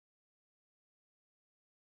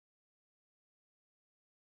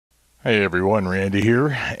Hey everyone, Randy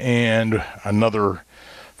here, and another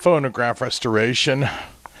phonograph restoration.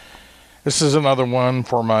 This is another one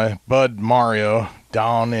for my bud Mario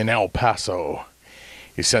down in El Paso.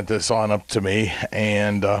 He sent this on up to me,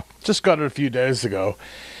 and just got it a few days ago.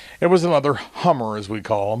 It was another Hummer, as we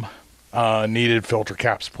call them. Needed filter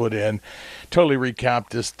caps put in. Totally recapped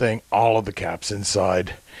this thing, all of the caps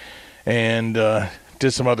inside, and did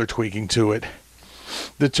some other tweaking to it.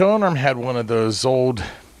 The tonearm had one of those old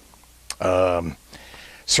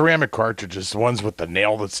ceramic cartridges, the ones with the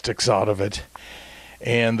nail that sticks out of it,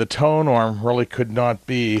 and the tone arm really could not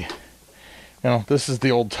be, this is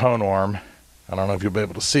the old tone arm. I don't know if you'll be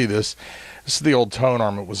able to see this. This is the old tone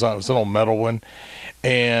arm. It was an old metal one,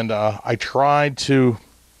 and I tried to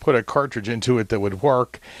put a cartridge into it that would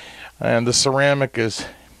work, and the ceramic is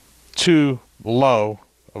too low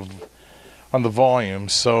on the volume,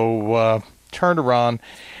 so turned around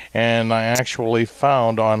and I actually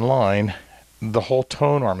found online the whole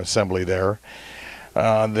tone arm assembly there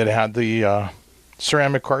that had the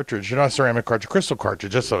ceramic cartridge, not ceramic cartridge, crystal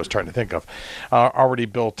cartridge, that's what I was trying to think of, already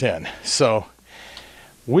built in. So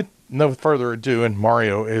with no further ado, and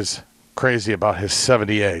Mario is crazy about his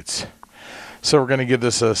 78s. So we're going to give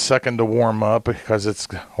this a second to warm up because it's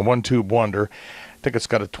a one tube wonder. I think it's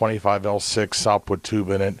got a 25L6 output tube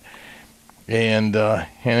in it. And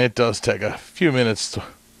it does take a few minutes to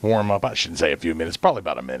warm up. I shouldn't say a few minutes, probably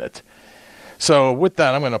about a minute. So with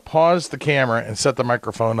that, I'm going to pause the camera and set the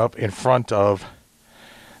microphone up in front of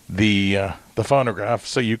the phonograph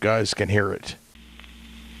so you guys can hear it.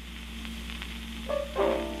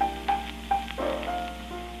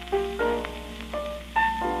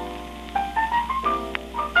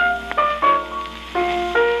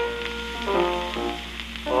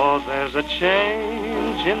 Oh, there's a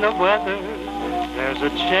change in the weather, there's a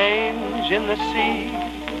change in the sea.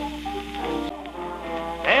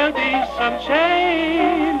 There'll be some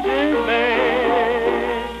change in me.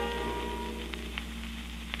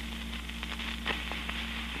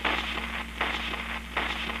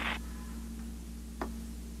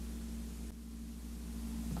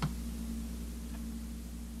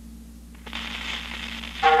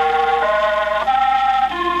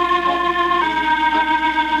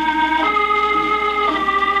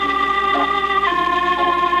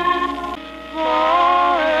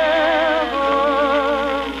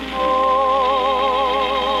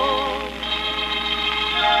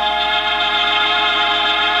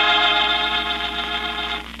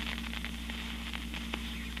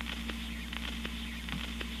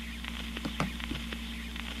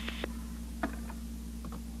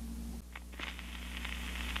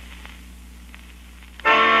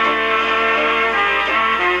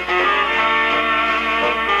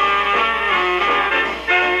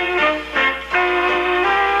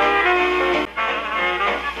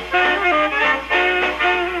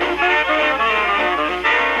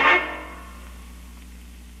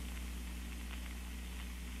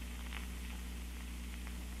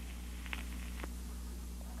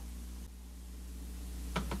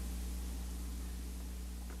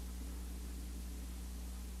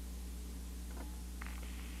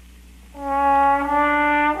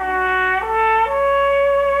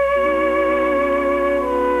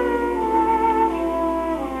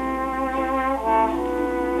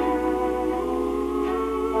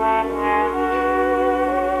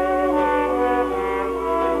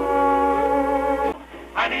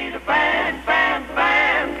 I need a fan, fan,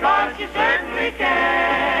 fan, 'cause you certainly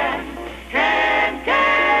can, can.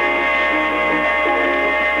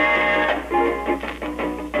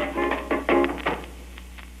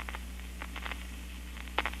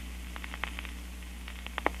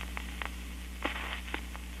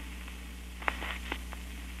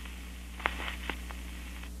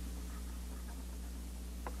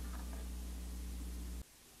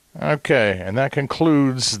 Okay, and that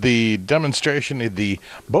concludes the demonstration of the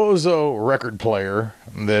Bozo Record Player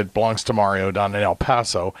that belongs to Mario down in El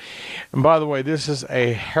Paso. And by the way, this is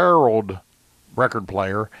a Herald record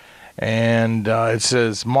player, and it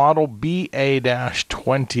says model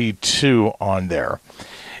BA-22 on there.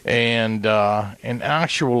 And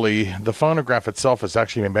actually, the phonograph itself is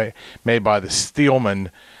actually made by the Steelman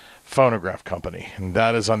Phonograph Company, and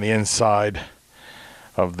that is on the inside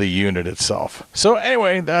of the unit itself. So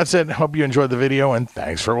anyway, that's it. Hope you enjoyed the video, and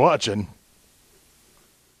thanks for watching.